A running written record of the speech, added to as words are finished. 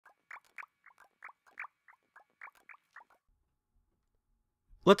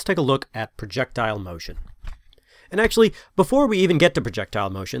let's take a look at projectile motion. And actually, before we even get to projectile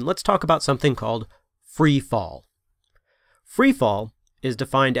motion, let's talk about something called free fall. Free fall is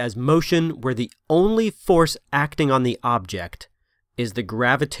defined as motion where the only force acting on the object is the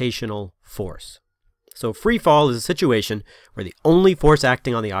gravitational force. So free fall is a situation where the only force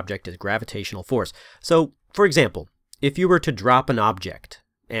acting on the object is gravitational force. So, for example, if you were to drop an object,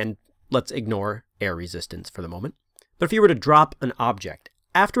 and let's ignore air resistance for the moment, but if you were to drop an object,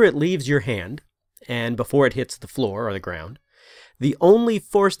 after it leaves your hand, and before it hits the floor or the ground, the only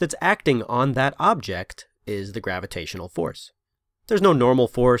force that's acting on that object is the gravitational force. There's no normal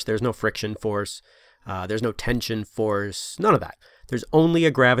force, there's no friction force, there's no tension force, none of that. There's only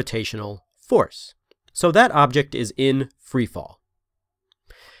a gravitational force. So that object is in free fall.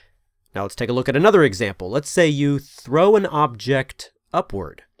 Now let's take a look at another example. Let's say you throw an object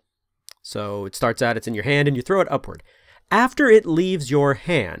upward. So it starts out, it's in your hand, and you throw it upward. After it leaves your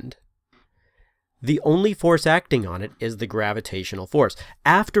hand, the only force acting on it is the gravitational force.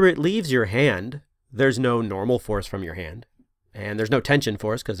 After it leaves your hand, there's no normal force from your hand, and there's no tension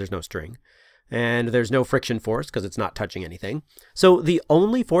force because there's no string, and there's no friction force because it's not touching anything. So the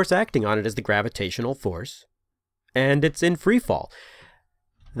only force acting on it is the gravitational force, and it's in free fall.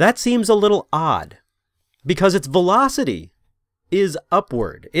 That seems a little odd because its velocity is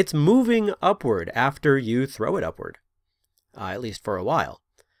upward. It's moving upward after you throw it upward, at least for a while.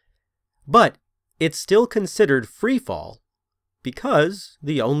 But it's still considered free fall because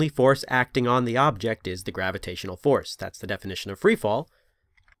the only force acting on the object is the gravitational force. That's the definition of free fall.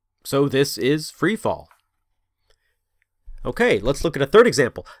 So this is free fall. Okay, let's look at a third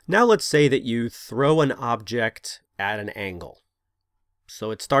example. Now let's say that you throw an object at an angle.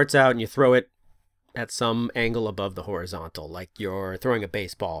 So it starts out and you throw it at some angle above the horizontal, like you're throwing a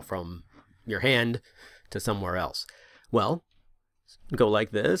baseball from your hand to somewhere else. Well, go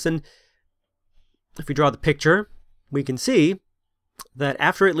like this, and if we draw the picture, we can see that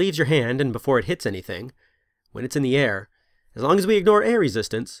after it leaves your hand and before it hits anything, when it's in the air, as long as we ignore air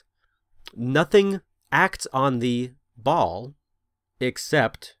resistance, nothing acts on the ball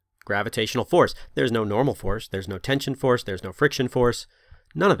except gravitational force. There's no normal force, there's no tension force, there's no friction force,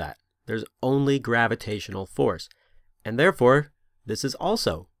 none of that. There's only gravitational force. And therefore, this is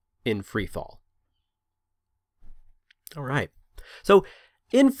also in free fall. All right. So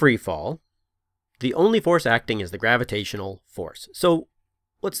in free fall, the only force acting is the gravitational force. So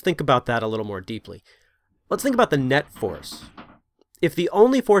let's think about that a little more deeply. Let's think about the net force. If the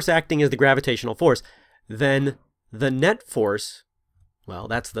only force acting is the gravitational force, then the net force, well,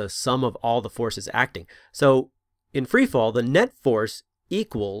 that's the sum of all the forces acting. So in free fall, the net force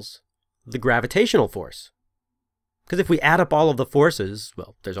equals the gravitational force. Because if we add up all of the forces,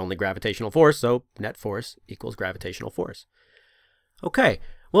 well, there's only gravitational force, so net force equals gravitational force. Okay,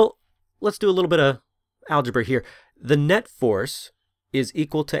 well, let's do a little bit of algebra here. The net force is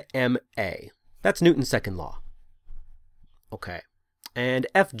equal to ma. That's Newton's second law. Okay, and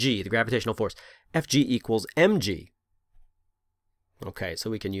Fg, the gravitational force, Fg equals mg. Okay, so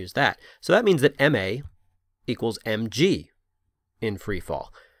we can use that. So that means that ma equals mg in free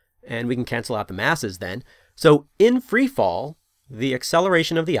fall. And we can cancel out the masses then. So in free fall, the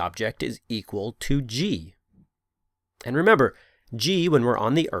acceleration of the object is equal to g. And remember, g, when we're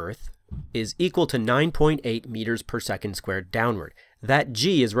on the Earth, is equal to 9.8 meters per second squared downward. That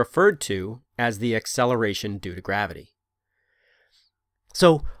g is referred to as the acceleration due to gravity.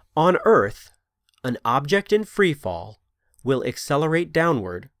 So on Earth, an object in free fall will accelerate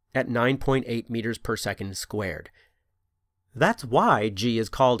downward at 9.8 meters per second squared. That's why g is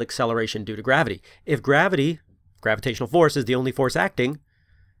called acceleration due to gravity. If gravitational force, is the only force acting,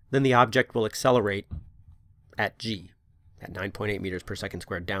 then the object will accelerate at g, at 9.8 meters per second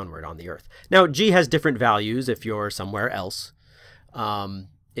squared downward on the Earth. Now, g has different values if you're somewhere else.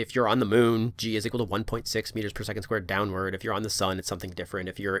 If you're on the moon, g is equal to 1.6 meters per second squared downward. If you're on the sun, it's something different.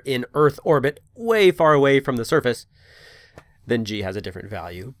 If you're in Earth orbit, way far away from the surface, then g has a different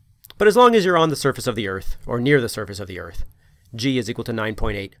value. But as long as you're on the surface of the Earth, or near the surface of the Earth, g is equal to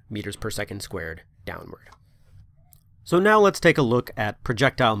 9.8 meters per second squared downward. So now let's take a look at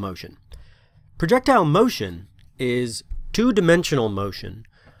projectile motion. Projectile motion is two-dimensional motion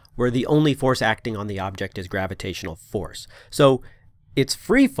where the only force acting on the object is gravitational force. So it's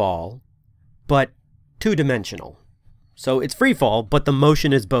free fall, but two-dimensional. So it's free fall, but the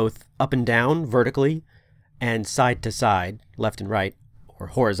motion is both up and down vertically and side to side, left and right, or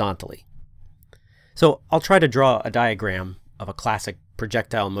horizontally. So I'll try to draw a diagram of a classic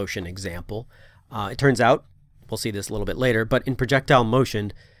projectile motion example. It turns out, we'll see this a little bit later, but in projectile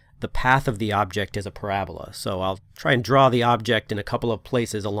motion, the path of the object is a parabola. So I'll try and draw the object in a couple of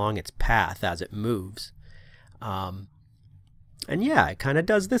places along its path as it moves. And yeah, it kind of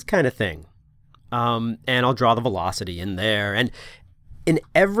does this kind of thing. And I'll draw the velocity in there. And in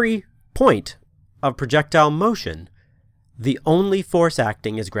every point of projectile motion, the only force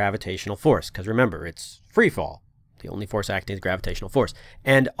acting is gravitational force. Because remember, it's free fall. The only force acting is gravitational force.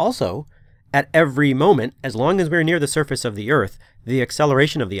 And also, at every moment, as long as we're near the surface of the Earth, the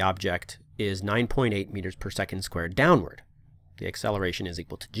acceleration of the object is 9.8 meters per second squared downward. The acceleration is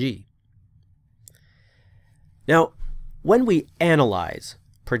equal to g. Now, when we analyze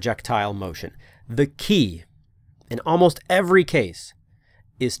projectile motion, the key in almost every case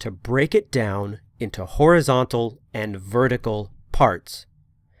is to break it down into horizontal and vertical parts,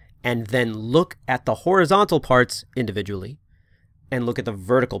 and then look at the horizontal parts individually and look at the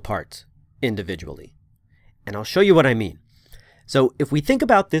vertical parts individually. And I'll show you what I mean. So if we think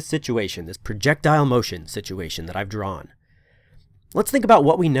about this situation, this projectile motion situation that I've drawn, let's think about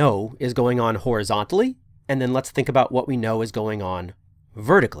what we know is going on horizontally, and then let's think about what we know is going on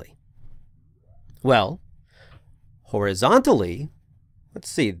vertically. Well, horizontally, let's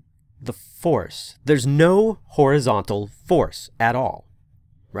see, the force. There's no horizontal force at all,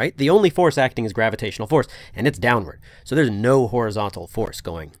 right? The only force acting is gravitational force, and it's downward. So there's no horizontal force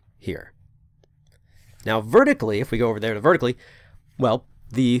going here. Now vertically, if we go over there to vertically, well,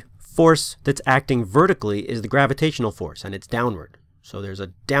 the force that's acting vertically is the gravitational force, and it's downward. So there's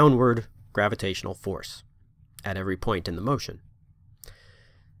a downward gravitational force at every point in the motion.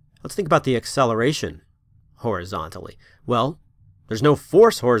 Let's think about the acceleration horizontally. Well, there's no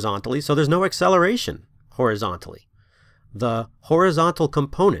force horizontally, so there's no acceleration horizontally. The horizontal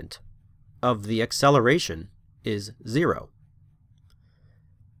component of the acceleration is 0.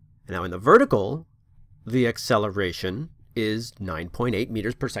 Now in the vertical, the acceleration is 9.8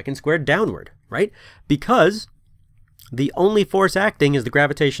 meters per second squared downward, right? Because the only force acting is the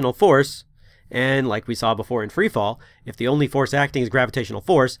gravitational force, and like we saw before in free fall, if the only force acting is gravitational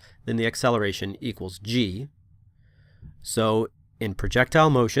force, then the acceleration equals g. So in projectile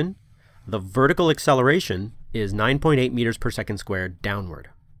motion, the vertical acceleration is 9.8 meters per second squared downward.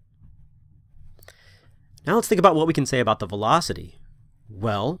 Now let's think about what we can say about the velocity.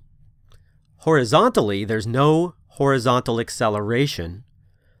 Well, horizontally, there's no horizontal acceleration.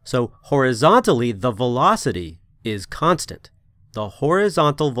 So horizontally, the velocity is constant. The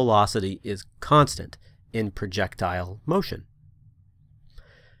horizontal velocity is constant in projectile motion.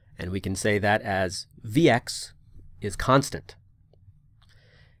 And we can say that as Vx is constant.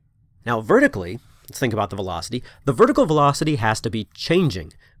 Now vertically, let's think about the velocity. The vertical velocity has to be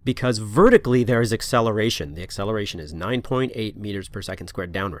changing because vertically there is acceleration. The acceleration is 9.8 meters per second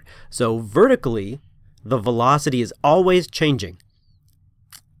squared downward. So vertically, the velocity is always changing.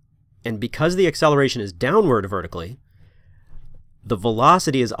 And because the acceleration is downward vertically, the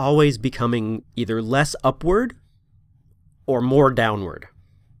velocity is always becoming either less upward or more downward.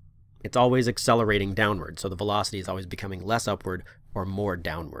 It's always accelerating downward, so the velocity is always becoming less upward or more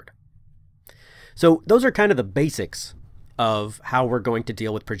downward. So those are kind of the basics of how we're going to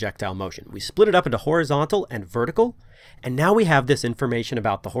deal with projectile motion. We split it up into horizontal and vertical, and now we have this information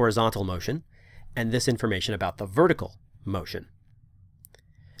about the horizontal motion and this information about the vertical motion.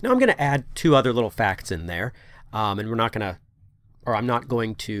 Now I'm going to add two other little facts in there, and I'm not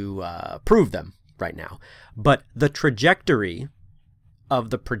going to prove them right now. But the trajectory of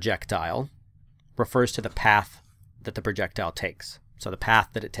the projectile refers to the path that the projectile takes. So the path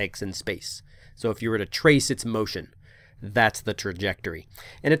that it takes in space. So if you were to trace its motion, that's the trajectory.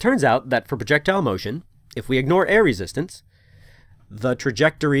 And it turns out that for projectile motion, if we ignore air resistance, the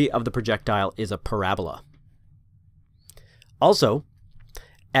trajectory of the projectile is a parabola. Also,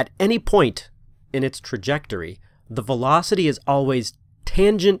 at any point in its trajectory, the velocity is always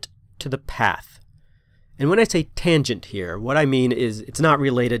tangent to the path. And when I say tangent here, what I mean is it's not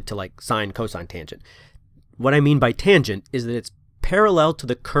related to like sine, cosine tangent. What I mean by tangent is that it's parallel to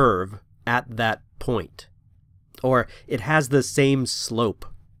the curve at that point. Or it has the same slope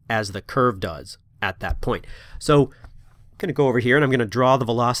as the curve does at that point. So I'm going to go over here and I'm going to draw the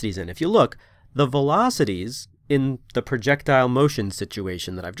velocities in. If you look, the velocities in the projectile motion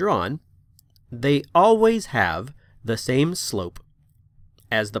situation that I've drawn, they always have the same slope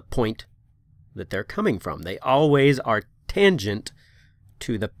as the point that they're coming from. They always are tangent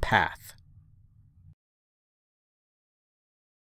to the path.